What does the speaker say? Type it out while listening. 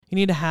You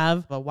need to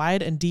have a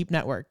wide and deep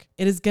network.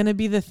 It is going to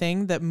be the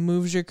thing that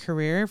moves your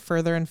career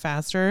further and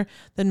faster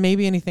than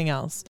maybe anything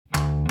else.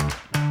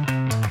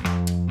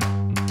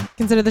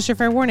 Consider this your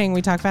fair warning.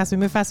 We talk fast, we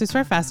move fast, we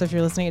swear fast. So if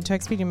you're listening at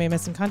 2x speed, you may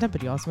miss some content,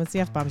 but you also miss the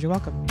F-bombs. You're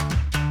welcome.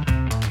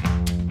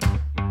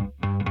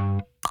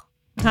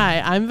 Hi,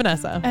 I'm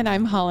Vanessa. And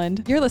I'm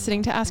Holland. You're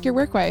listening to Ask Your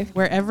Work Wife,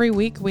 where every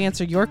week we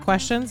answer your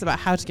questions about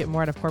how to get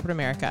more out of corporate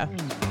America.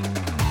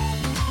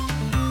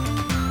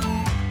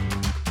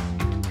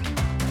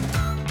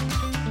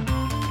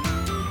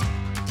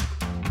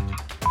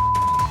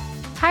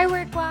 Hi,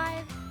 Work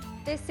Wives.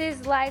 This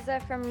is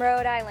Liza from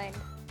Rhode Island.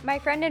 My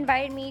friend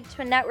invited me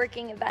to a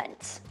networking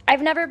event.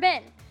 I've never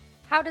been.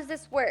 How does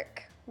this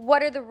work?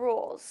 What are the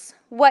rules?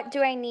 What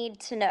do I need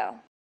to know?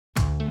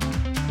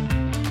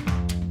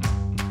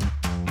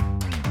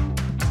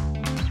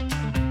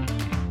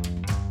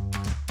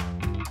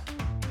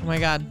 Oh my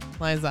God,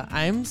 Liza,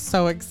 I'm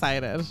so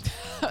excited.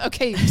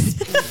 Okay.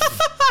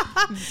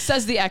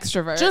 Says the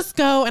extrovert. Just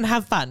go and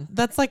have fun.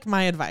 That's like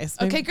my advice.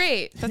 Okay,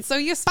 great. That's so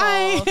useful.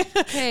 Bye.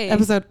 Okay.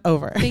 Episode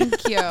over.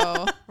 Thank you.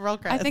 Roll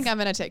credits. I think I'm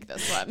going to take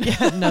this one.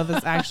 Yeah, no,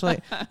 this actually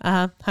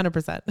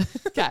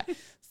 100%. Okay.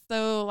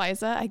 So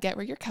Liza, I get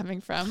where you're coming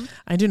from.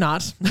 I do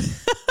not.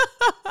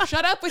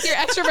 Shut up with your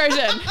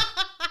extroversion.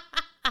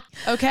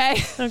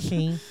 Okay.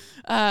 Okay.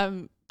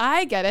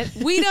 I get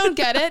it. We don't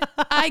get it.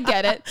 I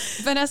get it.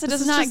 Vanessa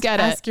does not get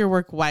it. Ask Your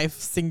Work Wife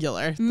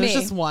singular. There's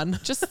just one.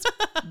 Just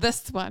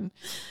this one.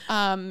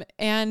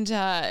 And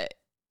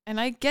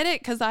I get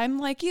it because I'm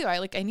like you.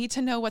 I need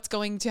to know what's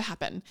going to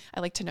happen. I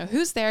like to know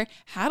who's there,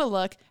 how to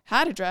look,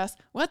 how to dress,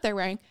 what they're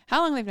wearing,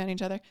 how long they've known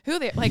each other, who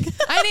they like.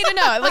 I need to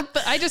know.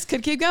 But I just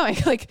could keep going.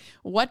 Like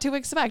what to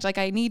expect. Like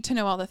I need to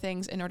know all the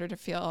things in order to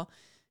feel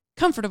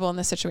comfortable in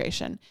this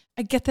situation.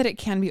 I get that it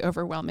can be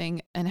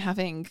overwhelming, and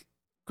having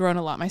grown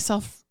a lot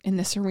myself in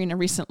this arena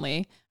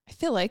recently, I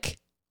feel like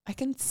I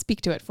can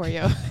speak to it for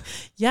you.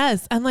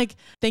 Yes. And like,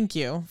 thank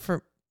you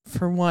for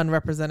one,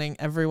 representing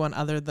everyone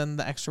other than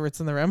the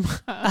extroverts in the room.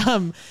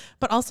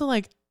 But also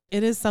like,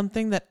 it is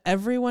something that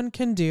everyone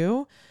can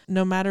do,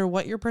 no matter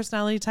what your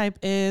personality type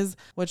is,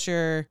 what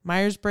your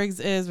Myers-Briggs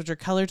is, what your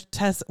color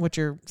test, what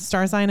your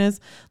star sign is.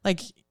 Like,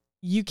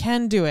 you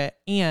can do it,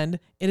 and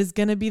it is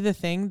going to be the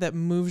thing that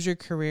moves your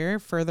career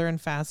further and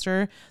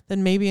faster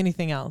than maybe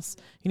anything else.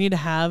 You need to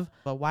have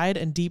a wide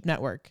and deep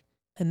network,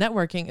 and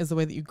networking is the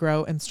way that you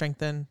grow and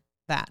strengthen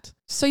that.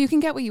 So you can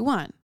get what you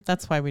want.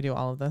 That's why we do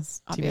all of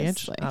this.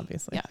 Obviously. TBH,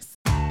 obviously. Yes.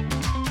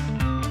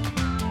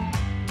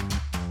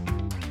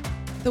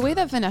 The way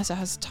that Vanessa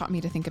has taught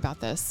me to think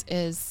about this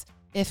is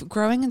if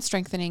growing and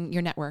strengthening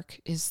your network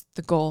is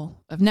the goal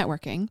of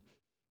networking,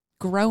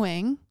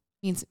 growing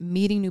means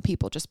meeting new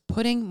people, just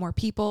putting more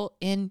people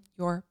in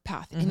your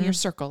path, in your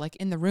circle, like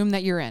in the room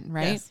that you're in,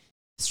 right? Yes.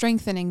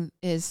 Strengthening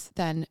is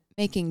then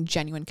making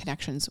genuine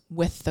connections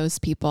with those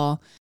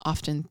people,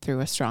 often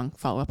through a strong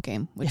follow-up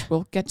game, which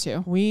we'll get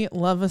to. We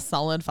love a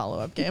solid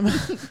follow-up game.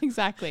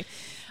 Exactly.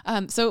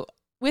 So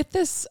with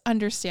this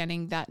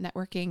understanding that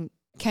networking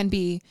can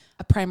be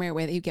a primary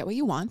way that you get what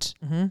you want,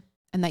 and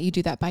that you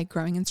do that by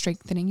growing and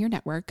strengthening your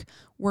network,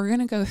 we're going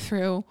to go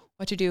through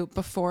what to do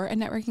before a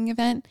networking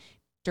event,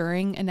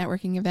 during a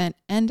networking event,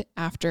 and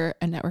after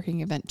a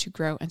networking event to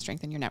grow and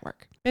strengthen your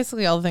network.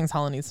 Basically all the things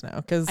Holland needs to know,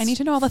 because I need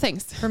to know all the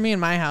things. For me in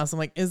my house, I'm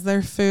like, is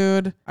there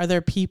food? Are there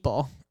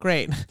people?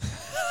 Great.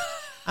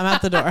 I'm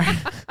out the door.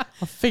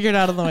 I'll figure it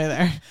out on the way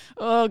there.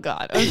 Oh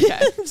God. Okay.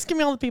 Just give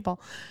me all the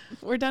people.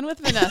 We're done with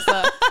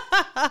Vanessa.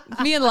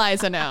 Me and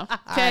Liza now.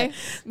 Okay.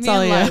 Right. Me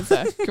and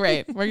Liza.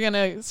 Great. We're going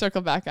to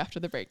circle back after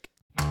the break.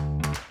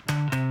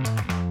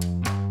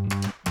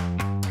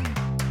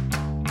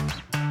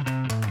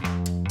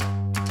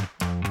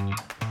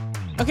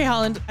 Okay,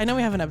 Holland, I know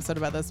we have an episode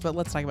about this, but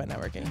let's talk about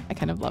networking. I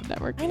kind of love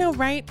networking. I know,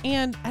 right?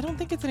 And I don't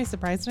think it's any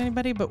surprise to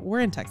anybody, but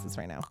we're in Texas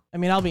right now. I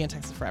mean, I'll be in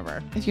Texas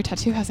forever. If your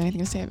tattoo has anything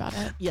to say about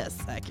it. Yes,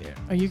 accurate.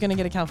 Are you going to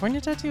get a California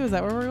tattoo? Is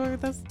that where we're going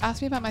with this?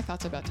 Ask me about my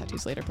thoughts about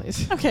tattoos later,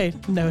 please. Okay,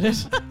 noted.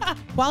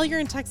 While you're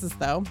in Texas,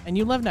 though, and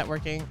you love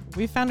networking,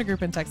 we found a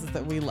group in Texas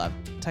that we love,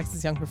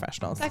 Texas Young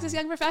Professionals. Texas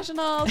Young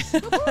Professionals.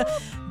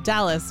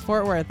 Dallas,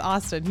 Fort Worth,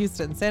 Austin,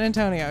 Houston, San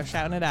Antonio,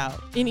 shouting it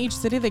out. In each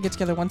city, they get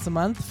together once a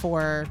month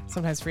for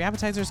sometimes free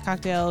appetizers,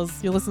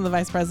 cocktails. You listen to the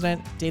vice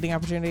president, dating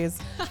opportunities.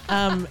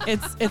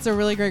 It's a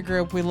really great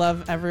group. We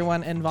love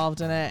everyone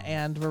involved in it,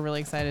 and we're really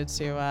excited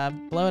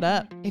to blow it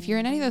up. If you're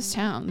in any of those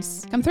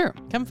towns, come through.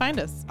 Come find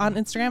us on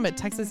Instagram at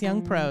Texas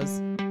Young Pros.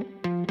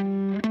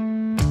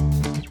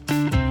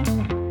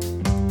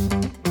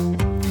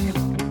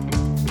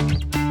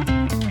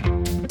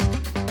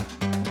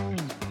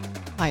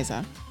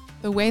 Liza,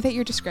 the way that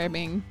you're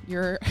describing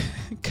your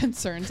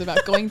concerns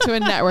about going to a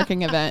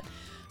networking event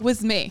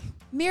was me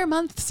mere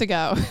months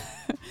ago.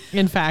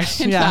 In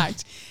fact. In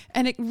fact.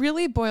 And it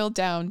really boiled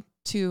down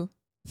to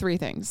three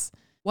things: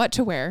 what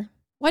to wear,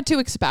 what to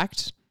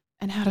expect,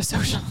 and how to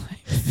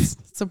socialize.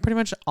 So pretty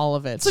much all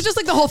of it. So just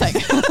like the whole thing.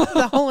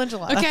 The whole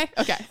enchilada.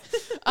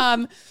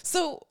 Okay.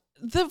 So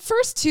the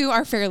first two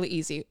are fairly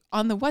easy.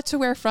 On the what to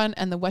wear front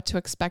and the what to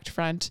expect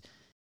front,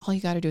 all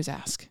you got to do is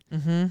ask.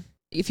 Mm-hmm.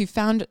 If you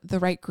found the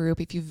right group,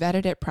 if you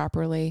vetted it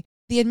properly,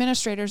 the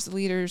administrators, the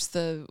leaders,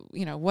 the,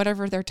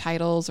 whatever their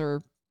titles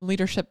or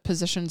leadership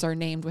positions are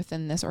named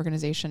within this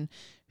organization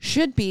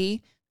should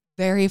be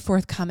very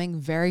forthcoming,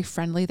 very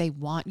friendly. They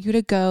want you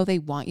to go. They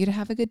want you to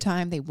have a good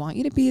time. They want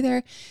you to be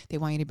there. They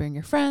want you to bring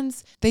your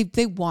friends.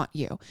 They want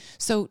you.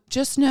 So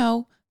just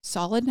know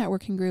solid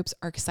networking groups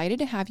are excited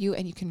to have you,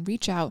 and you can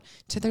reach out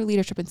to their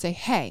leadership and say,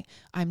 hey,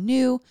 I'm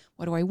new.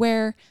 What do I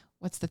wear?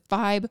 What's the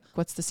vibe?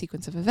 What's the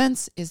sequence of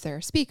events? Is there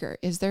a speaker?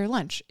 Is there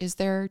lunch? Is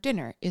there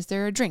dinner? Is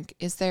there a drink?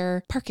 Is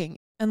there parking?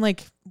 And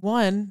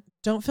one,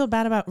 don't feel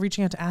bad about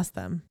reaching out to ask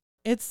them.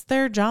 It's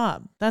their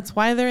job. That's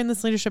why they're in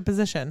this leadership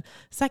position.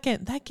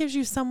 Second, that gives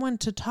you someone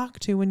to talk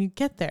to when you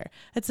get there.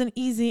 It's an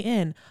easy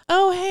in.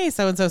 Oh, hey,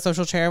 so-and-so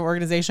social chair of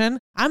organization.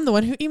 I'm the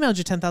one who emailed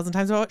you 10,000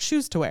 times about what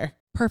shoes to wear.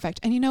 Perfect.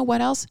 And you know what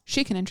else?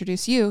 She can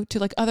introduce you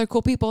to other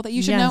cool people that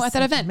you should know at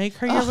that event. Make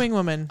her your wing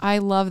woman. I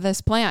love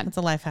this plan. It's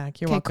a life hack.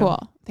 You're okay, welcome.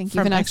 Cool. Thank you,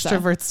 From Vanessa.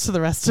 extroverts to the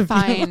rest of you.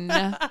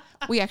 Fine.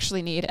 We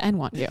actually need and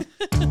want you.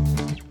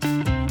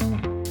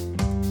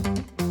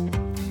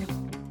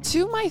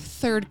 To my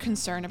third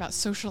concern about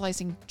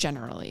socializing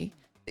generally,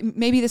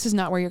 maybe this is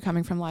not where you're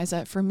coming from,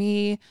 Liza. For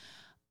me,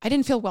 I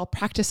didn't feel well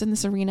practiced in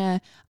this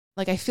arena.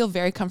 I feel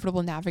very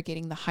comfortable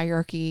navigating the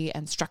hierarchy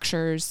and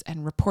structures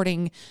and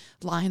reporting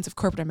lines of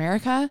corporate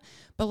America.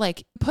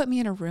 But put me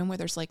in a room where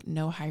there's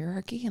no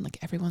hierarchy and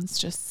everyone's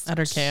just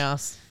utter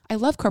chaos. I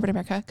love corporate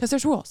America because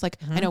there's rules.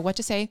 I know what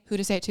to say, who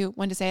to say it to,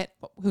 when to say it,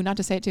 who not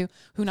to say it to,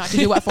 who not to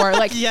do what for.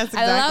 Yes, exactly.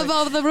 I love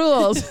all the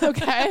rules.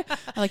 Okay.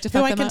 I like to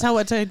fuck who I them can up. tell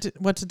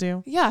what to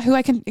do. Yeah. Who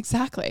I can.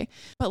 Exactly.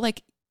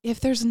 But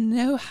if there's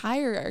no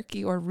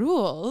hierarchy or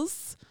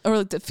rules,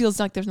 or it feels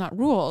like there's not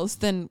rules,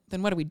 then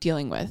what are we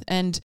dealing with?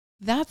 And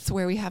that's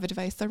where we have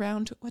advice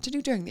around what to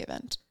do during the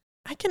event.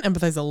 I can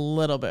empathize a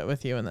little bit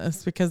with you in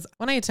this because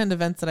when I attend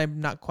events that I'm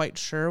not quite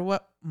sure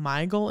what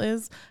my goal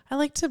is, I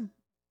like to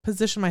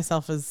position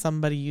myself as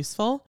somebody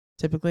useful,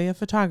 typically a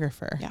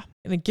photographer. Yeah.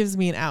 And it gives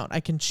me an out. I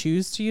can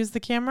choose to use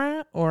the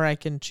camera or I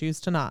can choose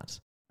to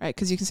not. Right.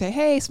 Because you can say,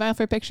 hey, smile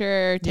for a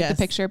picture, take the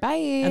picture, bye.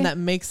 And that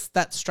makes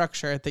that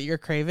structure that you're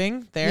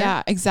craving there.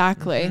 Yeah,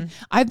 exactly.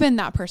 Mm-hmm. I've been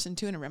that person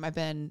too in a room. I've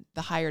been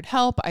the hired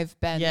help. I've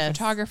been the Yes.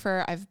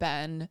 photographer. I've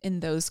been in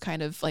those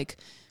kind of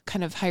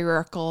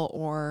hierarchical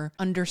or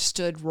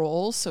understood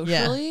roles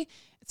socially. Yeah.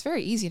 It's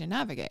very easy to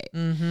navigate.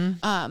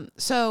 Mm-hmm.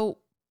 So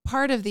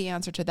part of the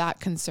answer to that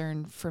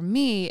concern for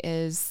me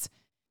is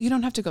you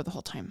don't have to go the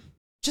whole time.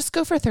 Just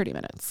go for 30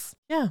 minutes.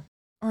 Yeah.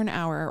 Or an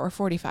hour or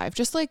 45.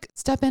 Just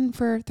step in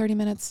for 30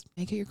 minutes,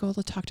 make it your goal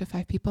to talk to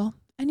 5 people,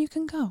 and you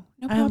can go.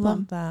 No problem. I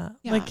love that.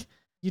 Yeah.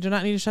 You do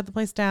not need to shut the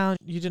place down.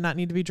 You do not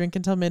need to be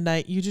drinking till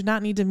midnight. You do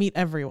not need to meet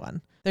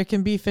everyone. There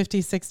can be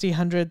 50, 60,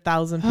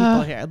 100,000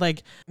 people here.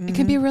 It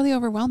can be really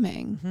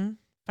overwhelming. Mm-hmm.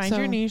 Find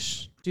your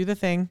niche, do the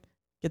thing,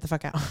 get the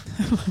fuck out.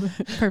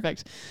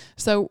 Perfect.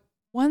 So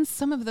once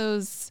some of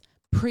those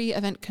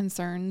pre-event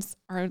concerns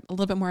are a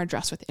little bit more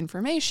addressed with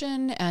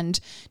information and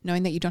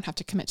knowing that you don't have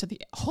to commit to the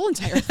whole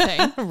entire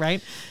thing,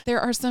 right? There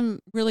are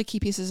some really key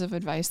pieces of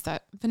advice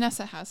that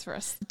Vanessa has for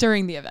us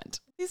during the event.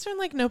 These are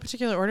in no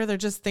particular order. They're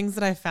just things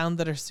that I found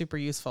that are super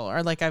useful, or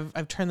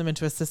I've turned them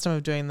into a system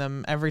of doing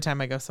them every time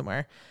I go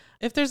somewhere.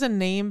 If there's a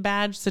name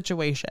badge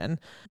situation,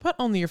 put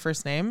only your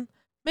first name.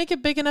 Make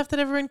it big enough that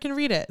everyone can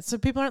read it. So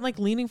people aren't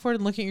leaning forward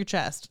and looking at your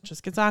chest. It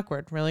just gets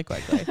awkward really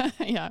quickly.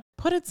 Yeah.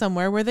 Put it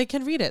somewhere where they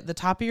can read it. The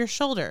top of your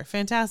shoulder.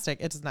 Fantastic.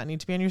 It does not need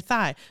to be on your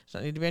thigh. It does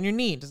not need to be on your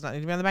knee. It does not need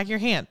to be on the back of your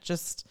hand.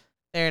 Just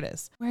there it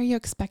is. Where you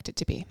expect it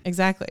to be.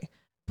 Exactly.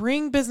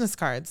 Bring business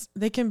cards.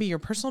 They can be your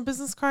personal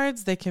business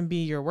cards. They can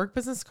be your work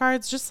business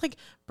cards. Just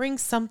bring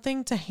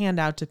something to hand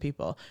out to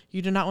people.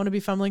 You do not want to be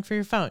fumbling for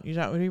your phone. You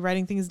do not want to be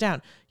writing things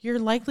down. You're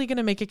likely going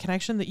to make a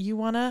connection that you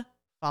want to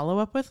follow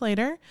up with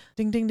later.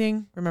 Ding, ding,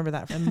 ding. Remember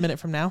that a minute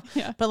from now.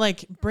 Yeah.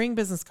 But bring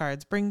business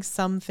cards, bring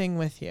something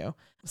with you.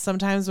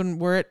 Sometimes when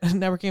we're at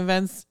networking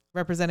events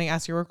representing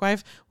Ask Your Work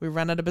Wife, we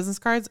run out of business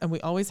cards and we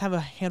always have a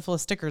handful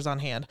of stickers on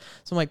hand.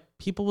 So I'm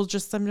people will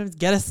just sometimes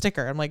get a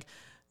sticker. I'm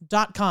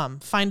 .com,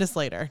 find us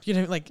later.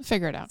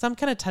 Figure it out. Some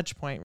kind of touch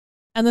point.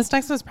 And this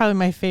next was probably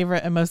my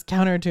favorite and most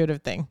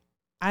counterintuitive thing.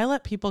 I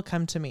let people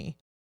come to me.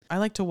 I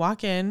like to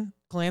walk in,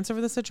 glance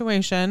over the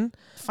situation,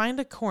 find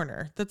a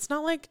corner that's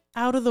not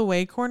out of the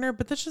way corner,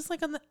 but that's just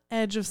on the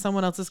edge of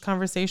someone else's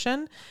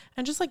conversation,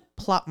 and just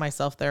plop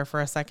myself there for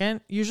a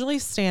second, usually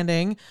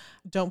standing.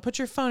 Don't put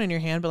your phone in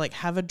your hand, but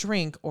have a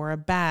drink or a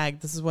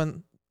bag. This is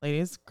when,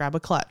 ladies, grab a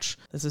clutch.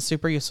 This is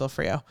super useful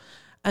for you.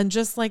 And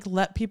just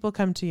let people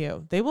come to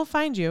you. They will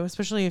find you,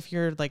 especially if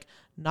you're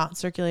not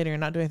circulating or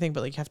not doing anything,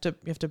 but you have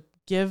to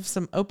give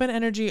some open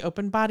energy,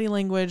 open body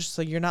language.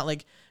 So you're not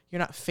you're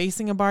not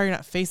facing a bar, you're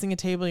not facing a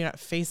table, you're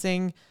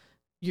facing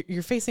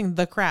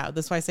the crowd.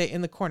 That's why I say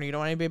in the corner. You don't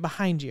want anybody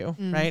behind you,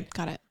 right?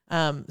 Got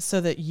it. So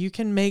that you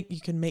can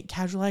make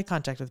casual eye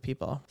contact with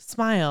people.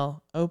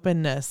 Smile,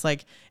 openness.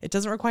 It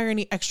doesn't require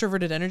any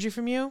extroverted energy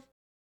from you.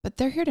 but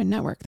they're here to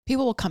network.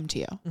 People will come to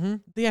you. Mm-hmm.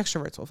 The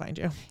extroverts will find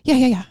you.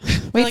 Yeah.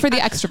 Wait Like, for the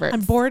extroverts.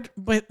 I'm bored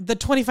with the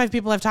 25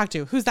 people I've talked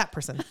to. Who's that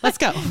person? Let's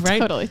go. Right.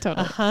 Totally.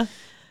 Uh-huh.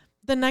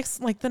 The next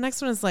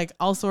one is like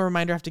also a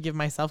reminder I have to give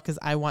myself, because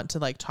I want to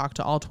like talk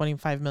to all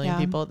 25 million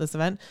people at this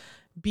event.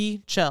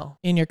 Be chill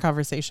in your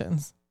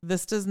conversations.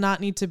 This does not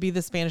need to be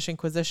the Spanish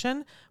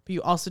Inquisition, but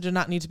you also do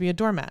not need to be a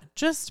doormat.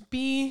 Just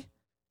be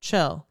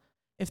chill.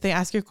 If they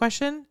ask you a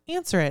question,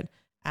 answer it.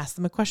 Ask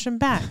them a question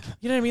back.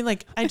 You know what I mean?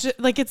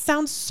 Like it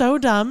sounds so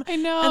dumb. I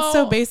know. And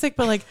so basic,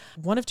 but like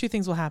one of two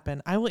things will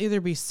happen. I will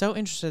either be so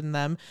interested in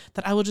them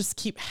that I will just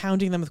keep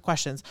hounding them with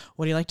questions.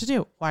 What do you like to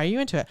do? Why are you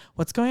into it?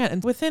 What's going on?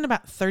 And within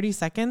about 30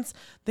 seconds,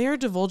 they are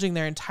divulging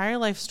their entire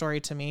life story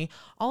to me,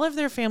 all of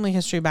their family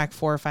history back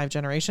 4 or 5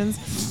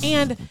 generations,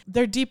 and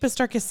their deepest,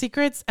 darkest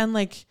secrets, and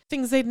like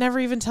things they'd never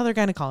even tell their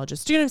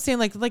gynecologist. Do you know what I'm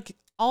saying? Like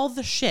all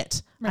the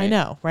shit. Right. I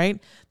know, right?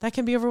 That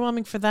can be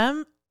overwhelming for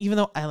them. Even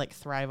though I like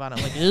thrive on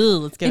it, like,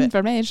 let's get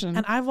information.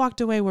 And I've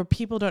walked away where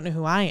people don't know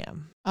who I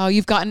am. Oh,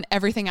 you've gotten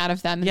everything out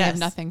of them and they have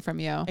nothing from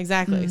you.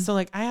 Exactly. Mm-hmm. So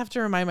like I have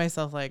to remind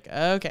myself like,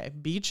 okay,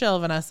 be chill,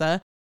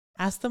 Vanessa.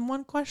 Ask them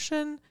one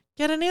question,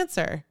 get an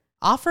answer.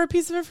 Offer a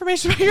piece of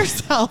information about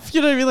yourself.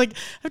 You know what I mean? Like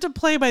I have to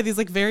play by these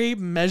like very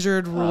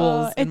measured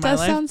rules. It does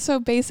sound so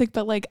basic,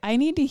 but like I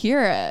need to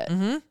hear it.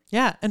 Mm-hmm.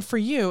 Yeah. And for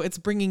you, it's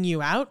bringing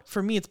you out.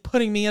 For me, it's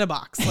putting me in a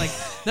box. Like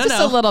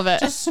just a little bit.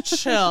 Just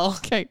chill.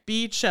 Okay.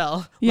 Be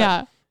chill.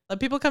 Yeah. Let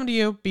people come to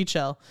you. Be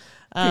chill.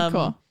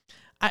 Cool.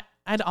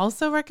 I'd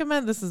also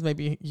recommend, this is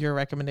maybe your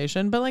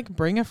recommendation, but like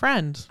bring a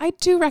friend. I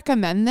do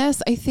recommend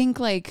this. I think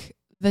like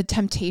the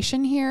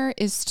temptation here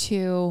is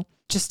to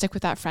just stick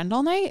with that friend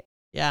all night.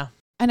 Yeah.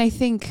 And I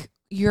think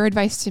your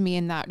advice to me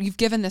in that, you've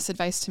given this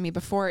advice to me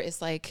before,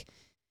 is like,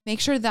 make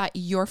sure that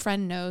your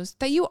friend knows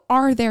that you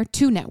are there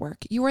to network.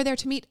 You are there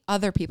to meet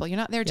other people. You're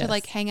not there to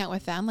like hang out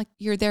with them. Like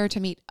you're there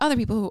to meet other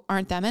people who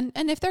aren't them.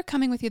 And if they're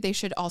coming with you, they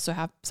should also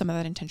have some of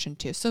that intention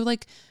too. So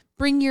like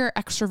bring your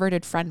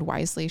extroverted friend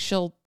wisely.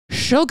 She'll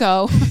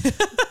go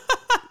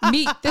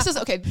meet. This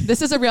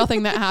is a real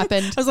thing that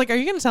happened. I was like, are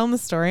you going to tell them the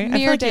story?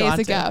 Mere days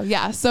ago.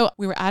 Yeah. So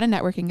we were at a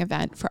networking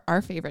event for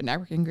our favorite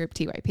networking group,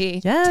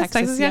 TYP. Yes,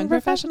 Texas Young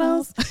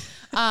Professionals.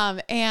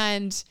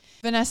 And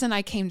Vanessa and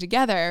I came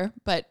together,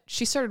 but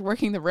she started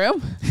working the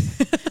room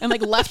and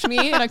like left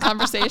me in a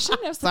conversation.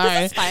 I was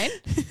like, this is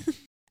fine.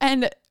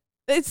 And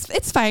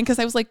it's fine because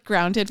I was like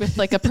grounded with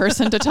like a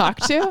person to talk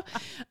to,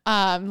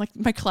 like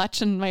my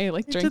clutch and my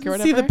like drink or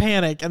whatever. See the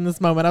panic in this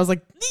moment. I was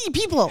like,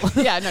 people.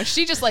 Yeah, no,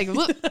 she just like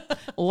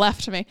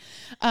left me,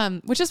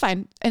 which is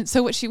fine. And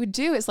so what she would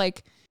do is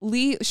like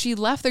she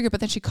left the group, but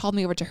then she called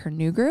me over to her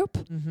new group,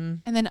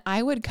 and then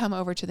I would come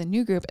over to the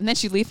new group, and then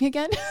she'd leave me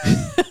again.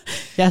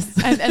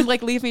 Yes, and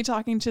like leave me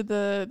talking to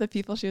the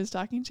people she was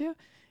talking to.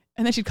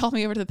 And then she'd call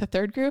me over to the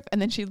third group,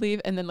 and then she'd leave,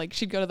 and then like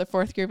she'd go to the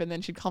fourth group, and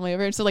then she'd call me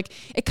over. And so like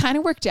it kind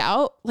of worked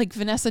out. Like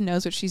Vanessa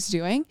knows what she's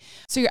doing,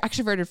 so your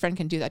extroverted friend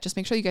can do that. Just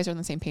make sure you guys are on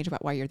the same page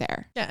about why you're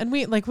there. Yeah, and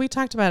we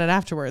talked about it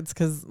afterwards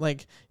because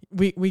like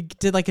we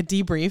did like a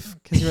debrief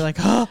because you were like,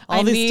 oh,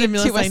 all these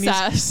stimulus,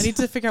 I need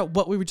to figure out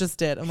what we just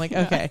did. I'm like,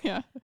 okay.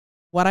 Yeah.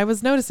 What I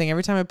was noticing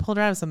every time I pulled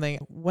her out of something,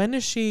 when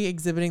is she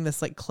exhibiting this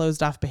like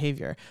closed off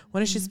behavior?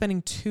 When is she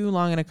spending too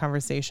long in a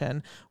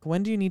conversation?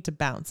 When do you need to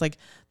bounce? Like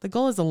the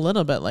goal is a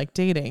little bit like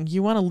dating.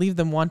 You want to leave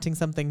them wanting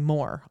something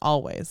more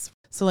always.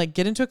 So like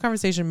get into a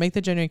conversation, make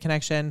the genuine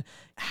connection,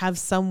 have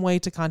some way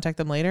to contact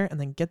them later, and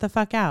then get the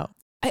fuck out.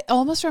 It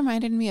almost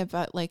reminded me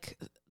about like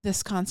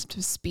this concept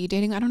of speed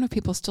dating. I don't know if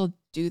people still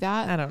do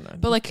that. I don't know.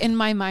 But like in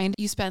my mind,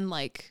 you spend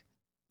like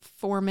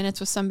 4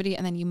 minutes with somebody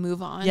and then you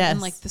move on. Yes.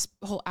 And like this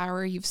whole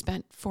hour you've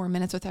spent 4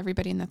 minutes with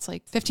everybody, and that's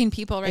like 15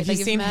 people, right? If you've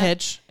seen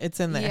Hitch, it's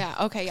in there. Yeah.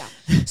 Okay. Yeah.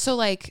 So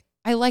like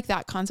I like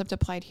that concept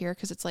applied here,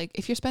 because it's like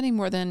if you're spending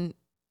more than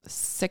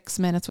 6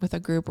 minutes with a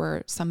group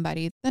or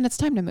somebody, then it's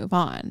time to move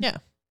on. Yeah.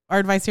 Our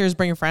advice here is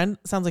bring a friend.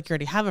 Sounds like you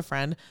already have a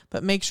friend,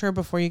 but make sure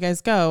before you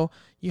guys go,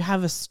 you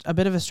have a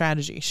bit of a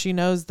strategy. She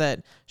knows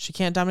that she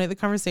can't dominate the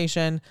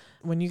conversation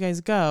when you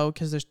guys go,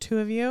 because there's 2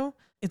 of you.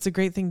 It's a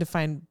great thing to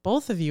find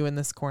both of you in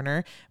this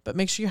corner, but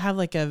make sure you have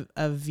like a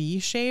V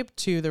shape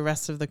to the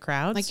rest of the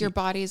crowd. Like your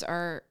bodies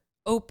are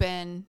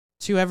open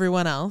to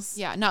everyone else.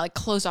 Yeah. Not like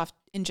closed off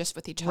and just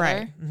with each other.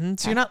 Right. Mm-hmm. So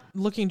Okay. you're not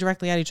looking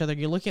directly at each other.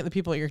 You're looking at the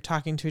people that you're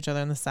talking to each other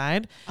on the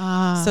side,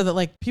 so that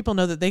like people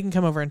know that they can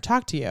come over and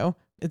talk to you.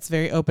 It's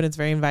very open. It's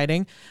very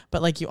inviting,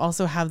 but like you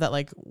also have that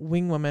like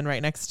wing woman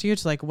right next to you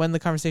to like when the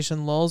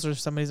conversation lulls or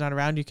somebody's not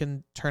around, you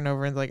can turn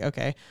over and like,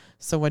 okay,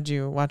 so what'd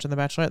you watch on The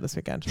Bachelorette this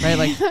weekend? Right.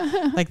 Like,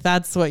 like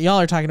that's what y'all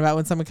are talking about.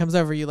 When someone comes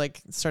over, you like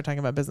start talking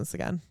about business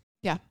again.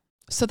 Yeah.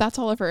 So that's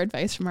all of our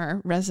advice from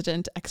our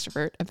resident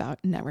extrovert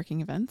about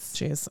networking events.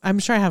 Jeez. I'm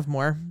sure I have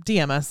more.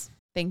 DM us.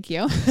 Thank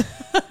you.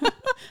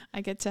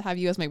 I get to have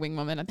you as my wing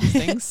woman at these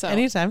things. So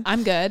anytime.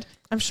 I'm good.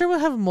 I'm sure we'll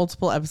have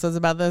multiple episodes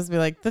about this. Be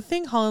like the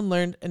thing Holland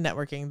learned in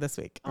networking this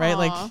week, right? Aww,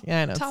 like,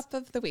 yeah, I know. Top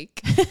of the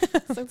week.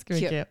 So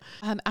cute.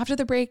 After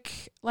the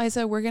break,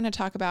 Liza, we're going to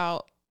talk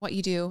about what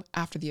you do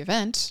after the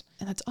event.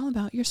 And that's all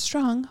about your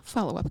strong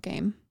follow-up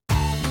game.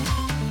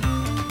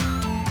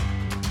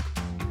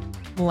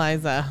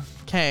 Liza,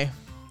 okay.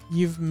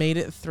 You've made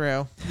it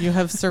through. You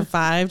have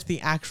survived the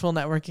actual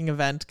networking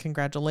event.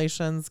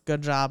 Congratulations.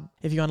 Good job.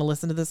 If you want to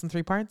listen to this in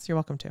 3 parts, you're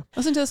welcome to.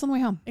 Listen to this on the way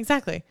home.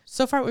 Exactly.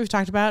 So far, what we've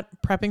talked about,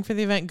 prepping for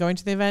the event, going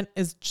to the event,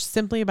 is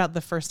simply about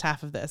the first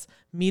half of this,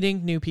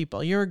 meeting new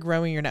people. You're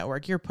growing your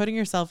network. You're putting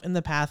yourself in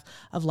the path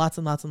of lots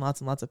and lots and lots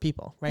and lots of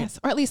people, right? Yes,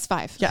 or at least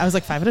 5. Yeah, I was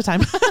like 5 at a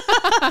time.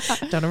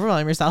 Don't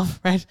overwhelm yourself,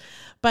 right?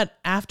 But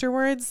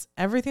afterwards,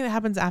 everything that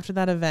happens after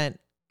that event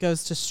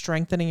goes to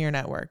strengthening your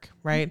network,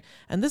 right?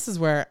 And this is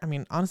where, I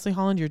mean, honestly,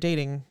 Holland, your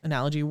dating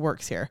analogy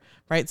works here,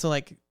 right? So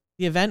like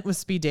the event was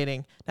speed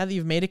dating. Now that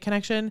you've made a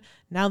connection,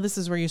 now this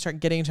is where you start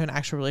getting into an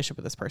actual relationship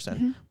with this person.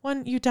 Mm-hmm.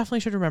 1, you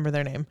definitely should remember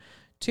their name.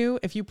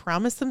 2, if you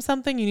promise them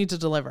something, you need to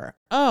deliver.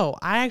 Oh,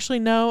 I actually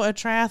know a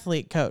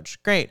triathlete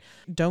coach. Great.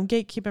 Don't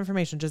gatekeep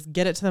information. Just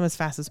get it to them as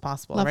fast as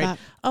possible, Love right? that.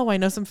 Oh, I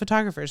know some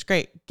photographers.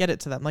 Great. Get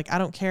it to them. Like, I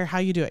don't care how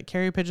you do it.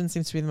 Carrier pigeon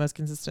seems to be the most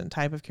consistent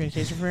type of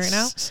communication for me right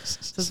now.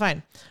 So it's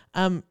fine.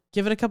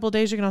 Give it a couple of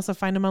days. You can also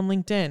find them on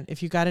LinkedIn.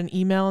 If you got an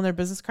email on their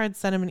business card,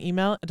 send them an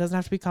email. It doesn't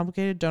have to be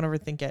complicated. Don't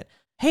overthink it.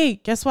 Hey,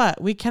 guess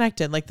what? We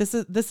connected. Like this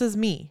is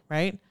me,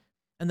 right?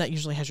 And that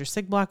usually has your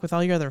SIG block with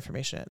all your other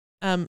information.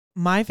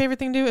 My favorite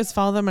thing to do is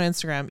follow them on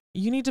Instagram.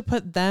 You need to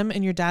put them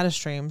in your data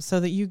stream so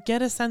that you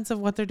get a sense of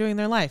what they're doing in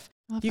their life.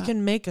 You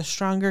can make a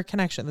stronger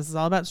connection. This is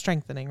all about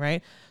strengthening,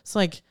 right? So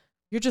like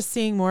you're just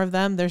seeing more of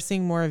them. They're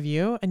seeing more of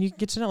you. And you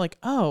get to know like,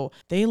 oh,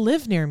 they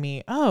live near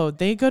me. Oh,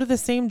 they go to the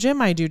same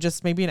gym I do,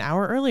 just maybe an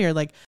hour earlier.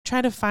 Like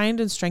try to find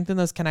and strengthen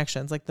those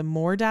connections. Like the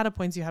more data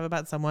points you have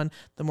about someone,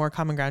 the more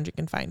common ground you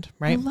can find,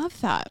 right? I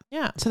love that.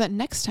 Yeah. So that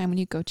next time when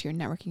you go to your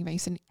networking event, you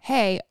say,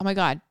 hey, oh my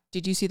God,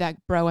 did you see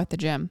that bro at the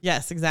gym?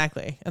 Yes,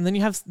 exactly. And then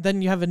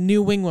you have a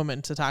new wing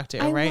woman to talk to,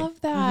 right? I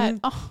love that. Mhm.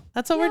 Oh,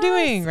 That's what we're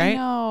doing, right? I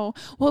know.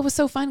 Well, it was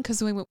so fun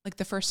because we went like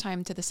the first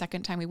time to the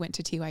second time we went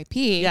to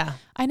TYP. Yeah.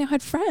 I now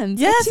had friends.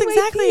 at Yes, TYP.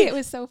 exactly. It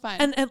was so fun.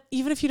 And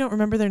even if you don't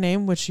remember their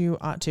name, which you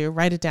ought to,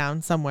 write it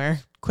down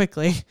somewhere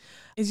quickly,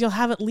 is you'll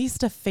have at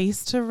least a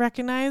face to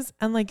recognize.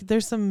 And like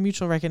there's some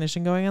mutual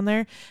recognition going on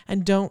there.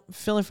 And don't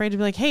feel afraid to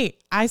be like, hey,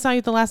 I saw you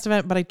at the last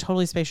event, but I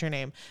totally spaced your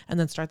name. And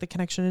then start the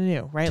connection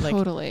anew, right?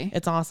 Totally. Like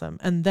it's awesome.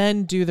 And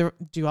then do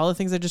all the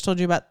things I just told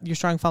you about your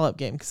strong follow-up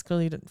game, because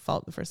clearly you didn't follow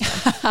up the first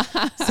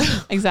time.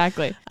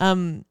 Exactly.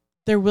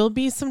 There will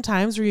be some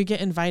times where you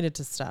get invited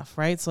to stuff,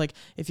 right? So like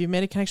if you've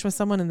made a connection with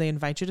someone and they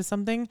invite you to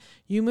something,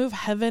 you move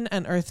heaven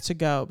and earth to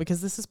go,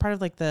 because this is part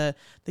of like the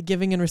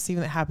giving and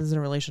receiving that happens in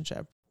a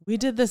relationship. We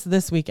did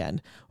this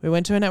weekend. We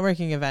went to a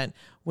networking event.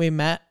 We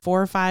met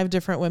 4 or 5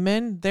 different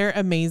women. They're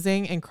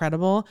amazing,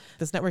 incredible.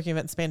 This networking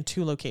event spanned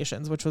 2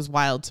 locations, which was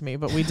wild to me,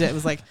 but we did, it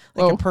was like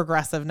a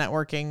progressive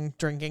networking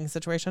drinking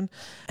situation.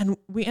 And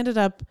we ended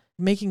up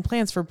making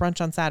plans for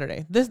brunch on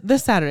Saturday.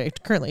 This Saturday,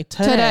 currently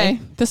today,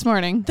 this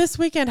morning. This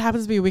weekend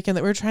happens to be a weekend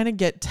that we're trying to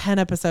get 10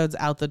 episodes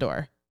out the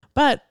door.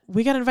 But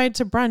we got invited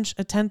to brunch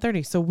at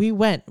 10:30. So we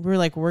went. We were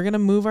like, we're going to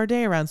move our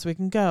day around so we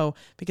can go,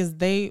 because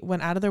they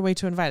went out of their way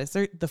to invite us.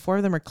 The 4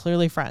 of them are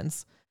clearly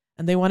friends,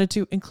 and they wanted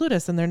to include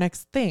us in their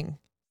next thing.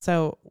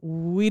 So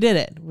we did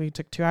it. We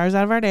took 2 hours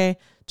out of our day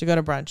to go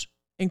to brunch.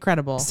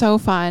 Incredible. So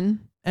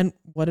fun. And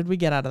what did we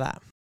get out of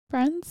that?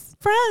 Friends.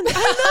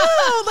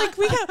 I know. Like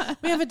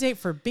we have a date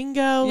for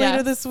bingo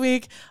later this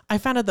week. I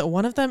found out that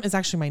one of them is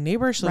actually my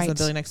neighbor. She lives in the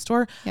building next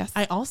door. Yes.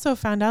 I also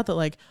found out that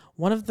like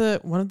one of the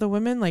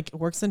women like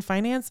works in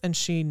finance, and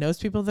she knows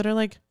people that are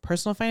like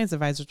personal finance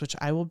advisors, which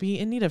I will be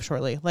in need of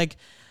shortly. Like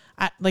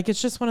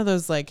it's just one of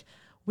those, like,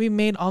 we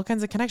made all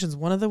kinds of connections.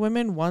 One of the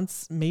women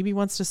wants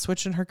to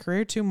switch in her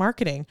career to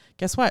marketing.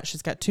 Guess what?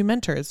 She's got 2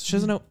 mentors. She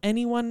doesn't know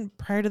anyone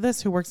prior to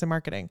this who works in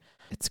marketing.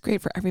 It's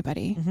great for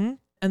everybody. Mm-hmm.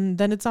 And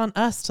then it's on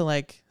us to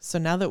like, so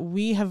now that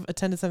we have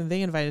attended something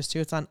they invite us to,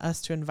 it's on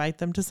us to invite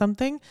them to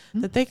something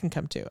that they can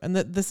come to. And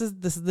that this is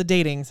the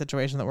dating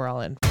situation that we're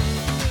all in.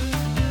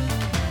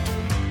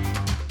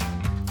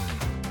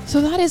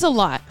 So that is a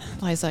lot,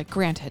 Liza.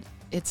 Granted,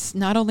 it's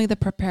not only the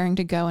preparing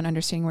to go and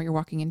understanding what you're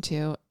walking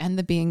into, and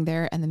the being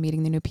there and the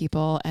meeting the new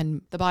people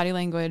and the body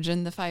language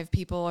and the 5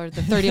 people or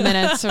the 30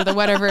 minutes or the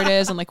whatever it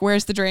is, and like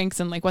where's the drinks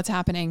and like what's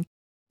happening.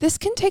 This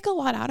can take a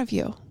lot out of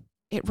you.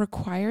 It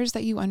requires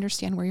that you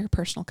understand where your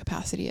personal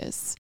capacity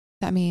is.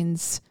 That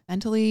means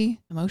mentally,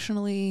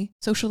 emotionally,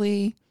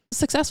 socially.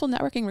 Successful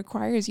networking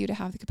requires you to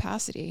have the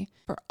capacity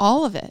for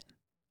all of it,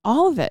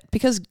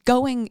 because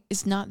going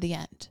is not the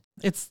end.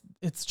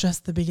 It's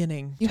just the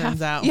beginning,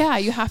 turns out. Yeah,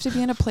 you have to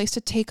be in a place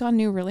to take on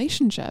new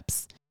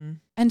relationships. Mm-hmm.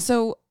 And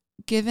so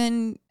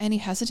given any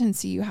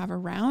hesitancy you have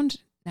around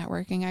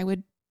networking, I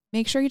would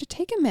make sure you to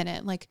take a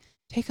minute, like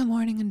take a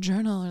morning and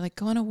journal, or like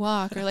go on a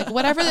walk, or like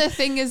whatever the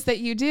thing is that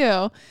you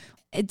do.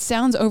 It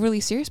sounds overly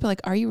serious, but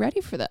like, are you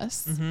ready for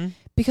this? Mm-hmm.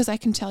 Because I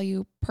can tell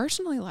you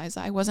personally, Liza,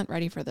 I wasn't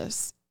ready for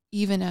this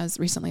even as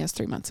recently as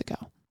 3 months ago.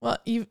 Well,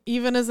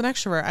 even as an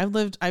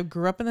extrovert, I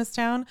grew up in this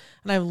town,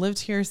 and I've lived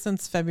here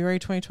since February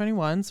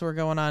 2021. So we're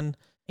going on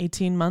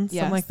 18 months,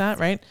 something like that,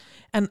 right?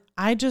 And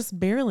I just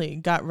barely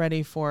got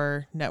ready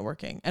for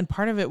networking. And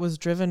part of it was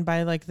driven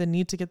by like the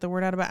need to get the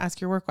word out about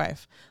Ask Your Work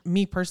Wife.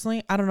 Me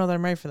personally, I don't know that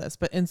I'm ready for this,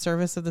 but in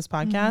service of this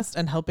podcast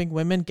and helping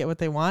women get what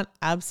they want,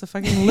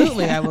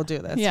 absolutely I will do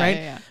this, right?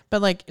 Yeah.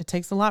 But like it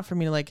takes a lot for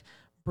me to like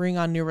bring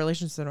on new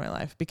relationships in my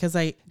life because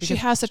she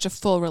has such a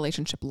full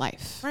relationship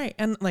life. Right.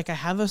 And like I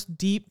have a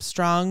deep,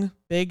 strong,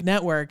 big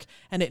network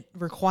and it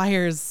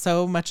requires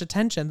so much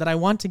attention that I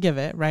want to give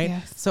it. Right.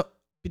 Yes. So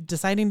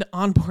deciding to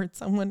onboard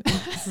someone,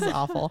 this is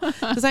awful.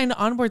 Deciding to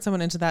onboard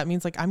someone into that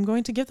means like I'm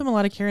going to give them a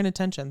lot of care and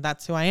attention.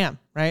 That's who I am.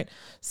 Right.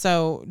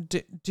 So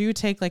do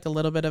take like a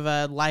little bit of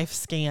a life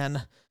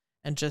scan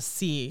and just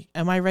see,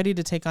 am I ready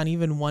to take on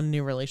even one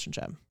new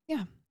relationship?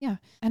 Yeah. Yeah.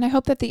 And I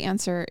hope that the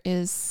answer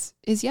is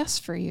yes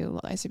for you,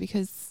 Liza,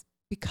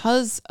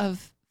 because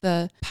of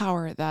the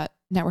power that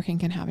networking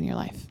can have in your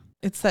life.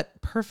 It's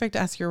that perfect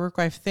Ask Your Work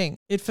Wife thing.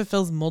 It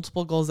fulfills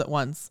multiple goals at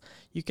once.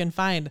 You can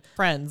find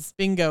friends,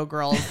 bingo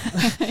girls,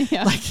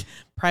 like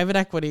private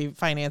equity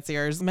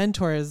financiers,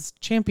 mentors,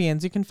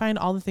 champions. You can find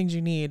all the things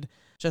you need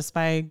just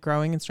by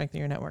growing and strengthening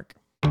your network.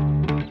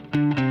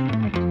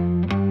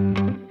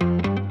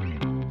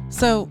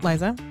 So,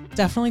 Liza,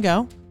 definitely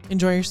go.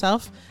 Enjoy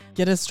yourself.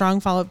 Get a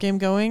strong follow-up game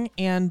going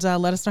and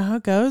let us know how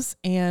it goes.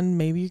 And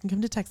maybe you can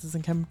come to Texas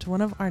and come to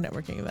one of our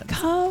networking events.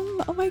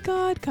 Come. Oh my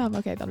God. Come.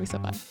 Okay. That'll be so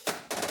fun.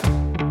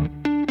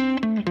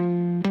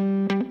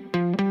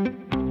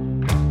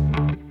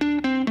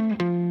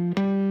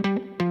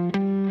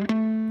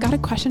 Got a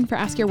question for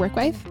Ask Your Work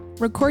Wife?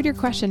 Record your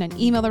question and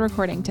email the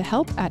recording to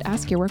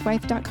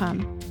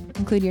help@askyourworkwife.com.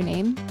 Include your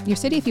name, your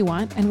city if you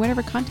want, and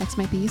whatever context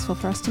might be useful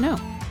for us to know.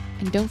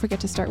 And don't forget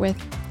to start with,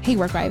 "Hey,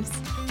 Work Wives."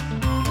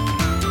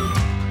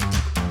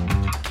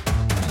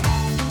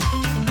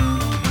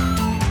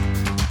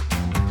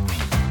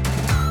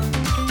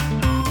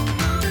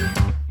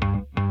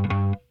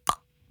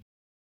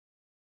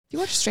 Do you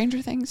watch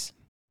Stranger Things?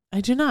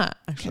 I do not,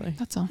 actually. Okay,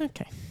 that's all.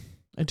 Okay.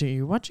 Do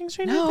you watching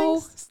Stranger No,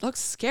 Things? it looks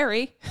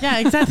scary. Yeah,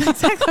 exactly.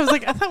 I was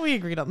like, I thought we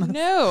agreed on this.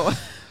 No, I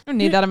don't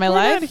need that in my We're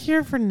life. not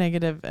here for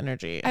negative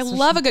energy. I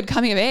love a good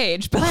coming of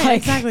age, but Right, like,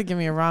 exactly. Give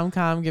me a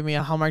rom-com, give me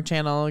a Hallmark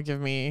Channel, give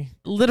me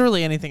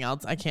literally anything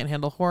else. I can't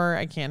handle horror.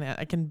 I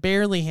can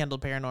barely handle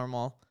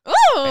paranormal.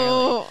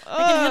 oh,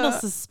 I can handle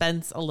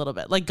suspense a little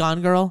bit, like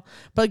Gone Girl.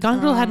 But Gone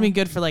Girl had me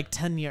good for like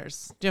 10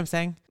 years. Do you know what I'm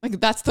saying? like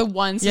that's the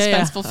one Yeah,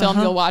 suspenseful film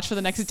you'll watch for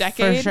the next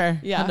decade. For sure.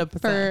 Yeah, 100%.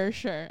 for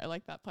sure. I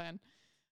like that plan.